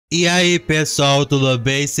E aí pessoal, tudo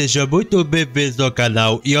bem? Sejam muito bem-vindos ao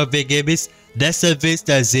canal Episodio Games, dessa vez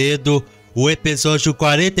trazendo o episódio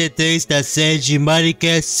 43 da série de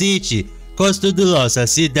Minecraft City, Construindo nossa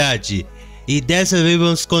cidade. E dessa vez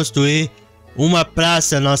vamos construir uma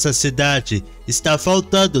praça na nossa cidade. Está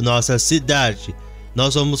faltando nossa cidade.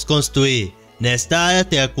 Nós vamos construir nesta área,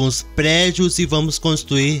 tem alguns prédios e vamos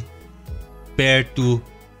construir perto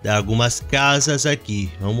de algumas casas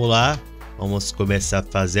aqui. Vamos lá. Vamos começar a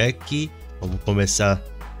fazer aqui. Vamos começar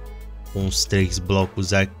com uns 3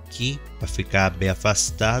 blocos aqui para ficar bem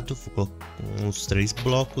afastado. Ficou com uns 3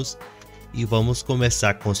 blocos e vamos começar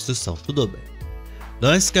a construção. Tudo bem?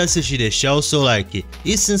 Não esqueça de deixar o seu like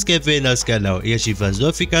e se inscrever no nosso canal e ativar as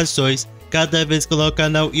notificações cada vez que o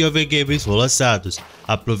canal Episodio Games for lançados.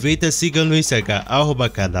 Aproveita e siga no Instagram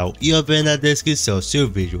 @canal e ver na descrição o seu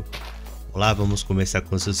vídeo. Olá, vamos começar a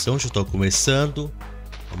construção. Já estou começando.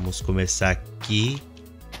 Vamos começar aqui.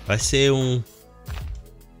 Vai ser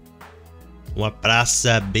uma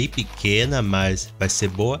praça bem pequena, mas vai ser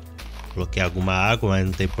boa. Coloquei alguma água, mas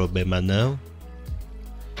não tem problema não.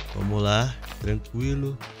 Vamos lá,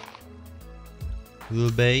 tranquilo. Tudo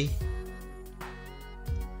bem.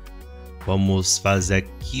 Vamos fazer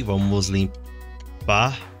aqui, vamos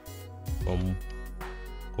limpar. Vamos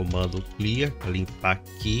comando clear para limpar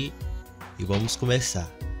aqui e vamos começar.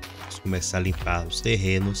 Começar a limpar os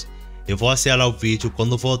terrenos. Eu vou acelerar o vídeo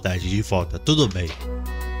quando voltar de volta, tudo bem?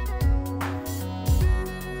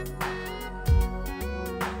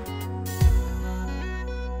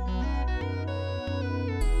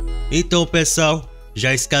 Então pessoal,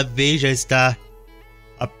 já escavei, já está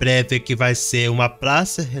a prévia que vai ser uma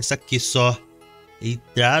praça. Essa aqui só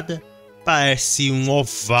entrada, parece um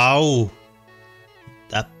oval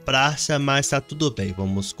da praça, mas tá tudo bem.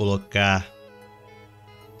 Vamos colocar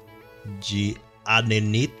de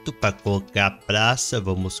anenito para colocar a praça.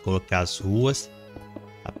 Vamos colocar as ruas,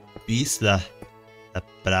 a pista da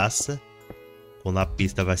praça. Quando a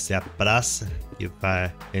pista vai ser a praça que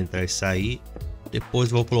vai entrar e sair. Depois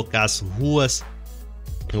vou colocar as ruas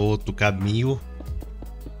no outro caminho.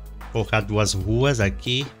 Vou colocar 2 ruas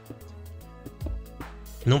aqui.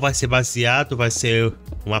 Não vai ser baseado, vai ser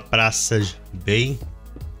uma praça bem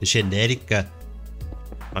genérica.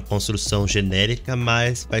 Uma construção genérica,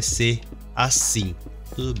 mas vai ser assim.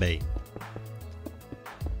 Tudo bem.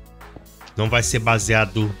 Não vai ser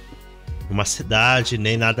baseado numa cidade,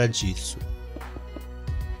 nem nada disso.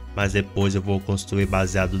 Mas depois eu vou construir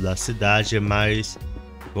baseado da cidade, mas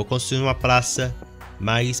vou construir uma praça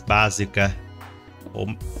mais básica.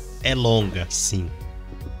 É longa, sim.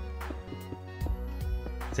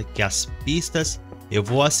 Isso aqui é as pistas. Eu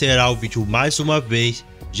vou acelerar o vídeo mais uma vez.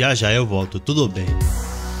 Já já eu volto, tudo bem?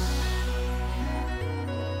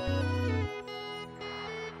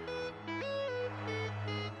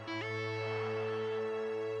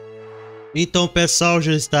 Então pessoal,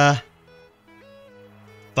 já está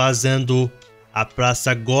fazendo a praça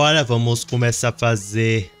agora. Vamos começar a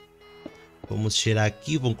fazer. Vamos tirar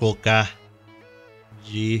aqui, vamos colocar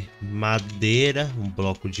de madeira, um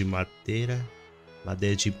bloco de madeira.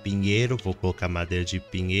 Madeira de pinheiro, vou colocar madeira de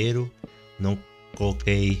pinheiro. Não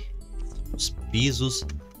coloquei os pisos,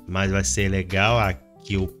 mas vai ser legal.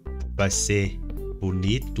 Aqui vai ser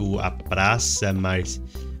bonito a praça, mas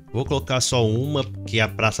vou colocar só uma, porque a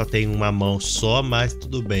praça tem uma mão só, mas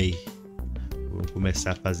tudo bem. Vou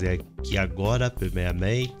começar a fazer aqui agora,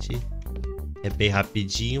 primeiramente. É bem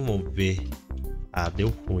rapidinho, vamos ver. Ah,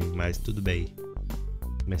 deu ruim, mas tudo bem.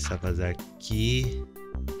 Vou começar a fazer aqui.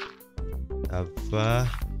 Tava.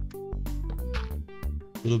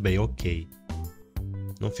 Tudo bem, ok.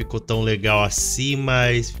 Não ficou tão legal assim,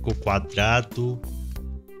 mas ficou quadrado.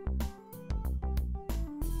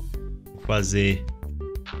 Vou fazer.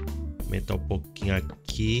 Aumentar um pouquinho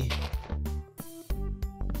aqui.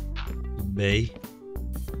 Tudo bem.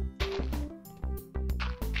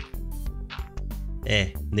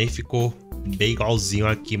 Nem ficou bem igualzinho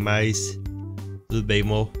aqui, mas tudo bem,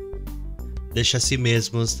 amor. Deixa assim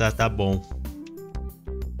mesmo, tá bom.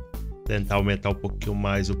 Tentar aumentar um pouquinho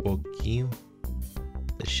mais, um pouquinho.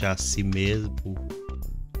 Deixar assim mesmo.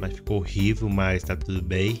 Mas ficou horrível, mas tá tudo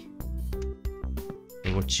bem.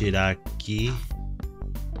 Eu vou tirar aqui.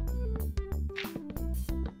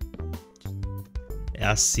 É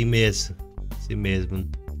assim mesmo. Assim mesmo.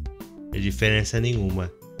 Não tem diferença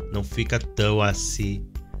nenhuma. Não fica tão assim.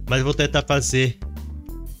 Mas vou tentar fazer.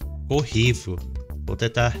 Horrível. Vou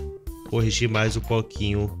tentar corrigir mais um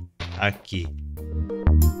pouquinho aqui.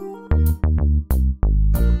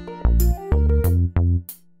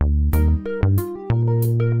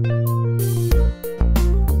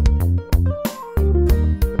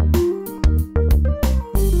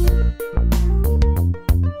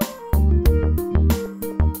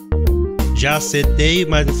 Já acertei,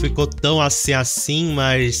 mas não ficou tão assim,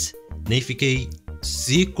 mas nem fiquei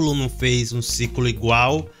ciclo, não fez um ciclo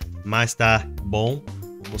igual, mas tá bom.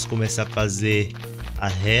 Vamos começar a fazer a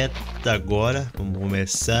reta agora. Vamos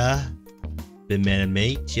começar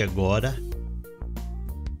primeiramente agora.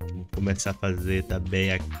 Vamos começar a fazer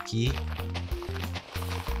também aqui.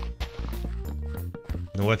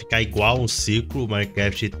 Não vai ficar igual um ciclo,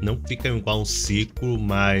 Minecraft não fica igual um ciclo,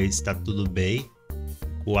 mas tá tudo bem.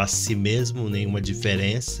 Ou assim mesmo, nenhuma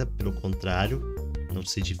diferença, pelo contrário, não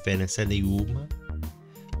se diferença nenhuma.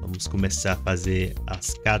 Vamos começar a fazer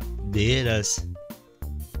as cadeiras.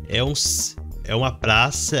 É uma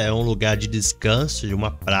praça, é um lugar de descanso de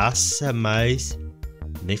uma praça, mas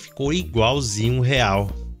nem ficou igualzinho real.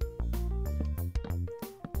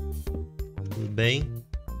 Tudo bem?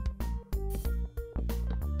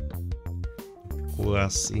 Ficou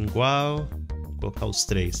assim igual. Vou colocar os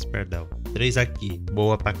 3, perdão. 3 aqui.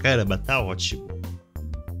 Boa pra caramba, tá ótimo.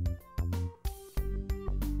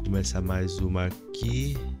 Vou começar mais uma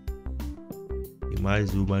aqui. E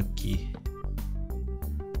mais uma aqui.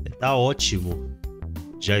 Tá ótimo.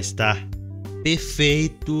 Já está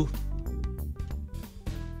perfeito.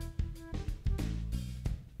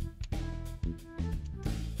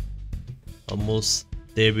 Vamos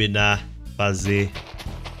terminar fazer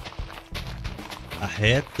a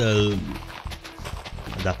reta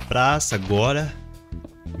da praça agora.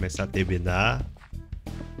 Começar a terminar.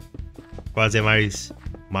 Fazer mais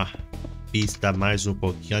uma pista mais um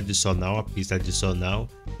pouquinho adicional. Uma pista adicional.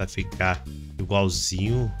 Vai ficar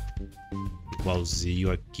igualzinho.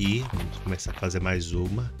 Igualzinho aqui. Vamos começar a fazer mais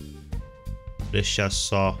uma. Deixar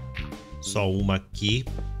só uma aqui.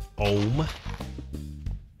 Ó, uma.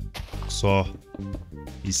 Só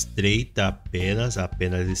estreita apenas.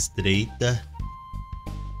 Apenas estreita.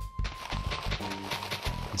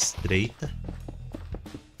 Estreita.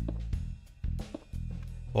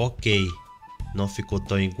 Ok, não ficou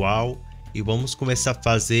tão igual. E vamos começar a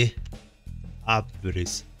fazer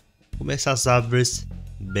árvores. Começar as árvores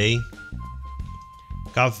bem.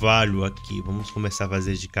 Cavalo aqui. Vamos começar a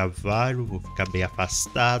fazer de cavalo. Vou ficar bem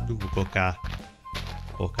afastado. Vou colocar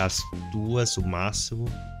as 2 o máximo.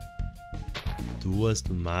 2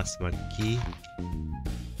 no máximo aqui.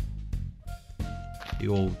 E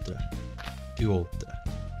outra. E outra.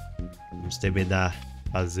 Vamos terminar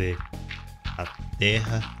fazer a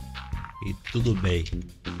terra e tudo bem.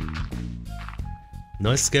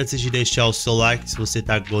 Não esqueça de deixar o seu like se você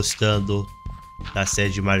está gostando da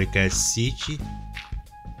série de Minecraft City.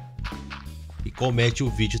 E comente o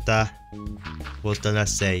vídeo, tá gostando da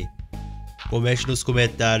série. Comente nos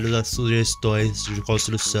comentários as sugestões de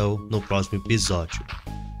construção no próximo episódio.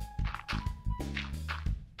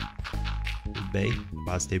 Tudo bem,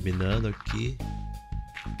 quase terminando aqui.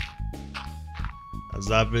 As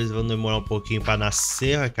árvores vão demorar um pouquinho para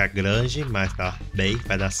nascer, vai ficar grande, mas tá bem.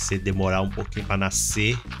 Vai nascer, demorar um pouquinho para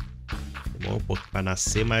nascer. Demora um pouquinho para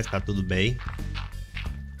nascer, mas tá tudo bem.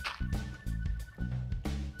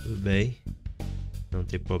 Tudo bem. Não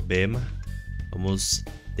tem problema. Vamos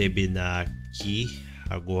terminar aqui.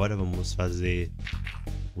 Agora vamos fazer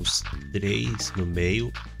os 3 no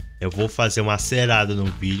meio. Eu vou fazer uma acelerada no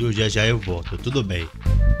vídeo, já eu volto. Tudo bem.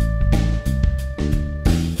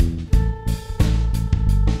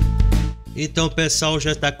 Então, pessoal,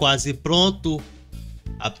 já está quase pronto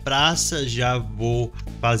a praça. Já vou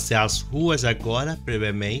fazer as ruas agora,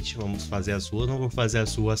 previamente. Vamos fazer as ruas. Não vou fazer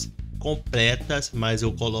as ruas completas, mas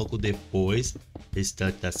eu coloco depois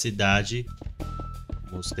restante da cidade.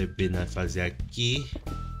 Vamos terminar de fazer aqui.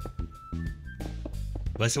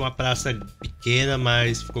 Vai ser uma praça pequena,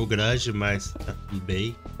 mas ficou grande, mas tá tudo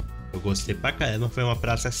bem. Eu gostei pra caramba. Foi uma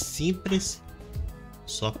praça simples.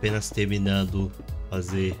 Só apenas terminando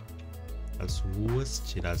fazer as ruas,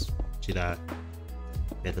 tirar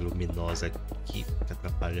pedra luminosa aqui, fica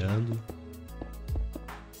atrapalhando.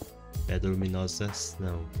 Pedra luminosa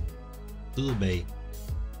não. Tudo bem.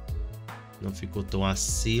 Não ficou tão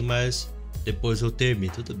assim, mas depois eu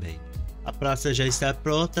termino, tudo bem. A praça já está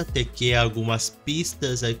pronta, tem que algumas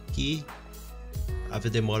pistas aqui. A árvore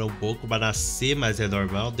demora um pouco para nascer, mas é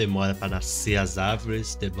normal, demora para nascer as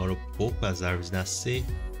árvores, demora um pouco as árvores nascer.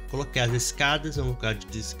 Coloquei as escadas, um lugar de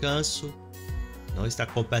descanso. Não está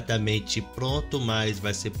completamente pronto, mas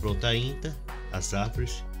vai ser pronto ainda. As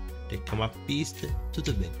árvores, tem que uma pista,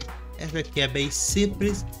 tudo bem. Essa aqui é bem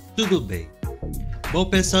simples, tudo bem. Bom,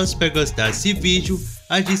 pessoal, espero gostar desse vídeo.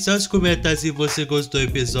 Adicione os comentários se você gostou do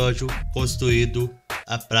episódio Construindo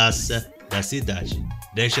a Praça da Cidade.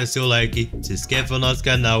 Deixa seu like, se inscreva no nosso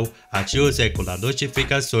canal, ative o sininho das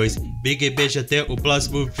notificações. Big beijo, até o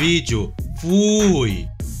próximo vídeo. Fui!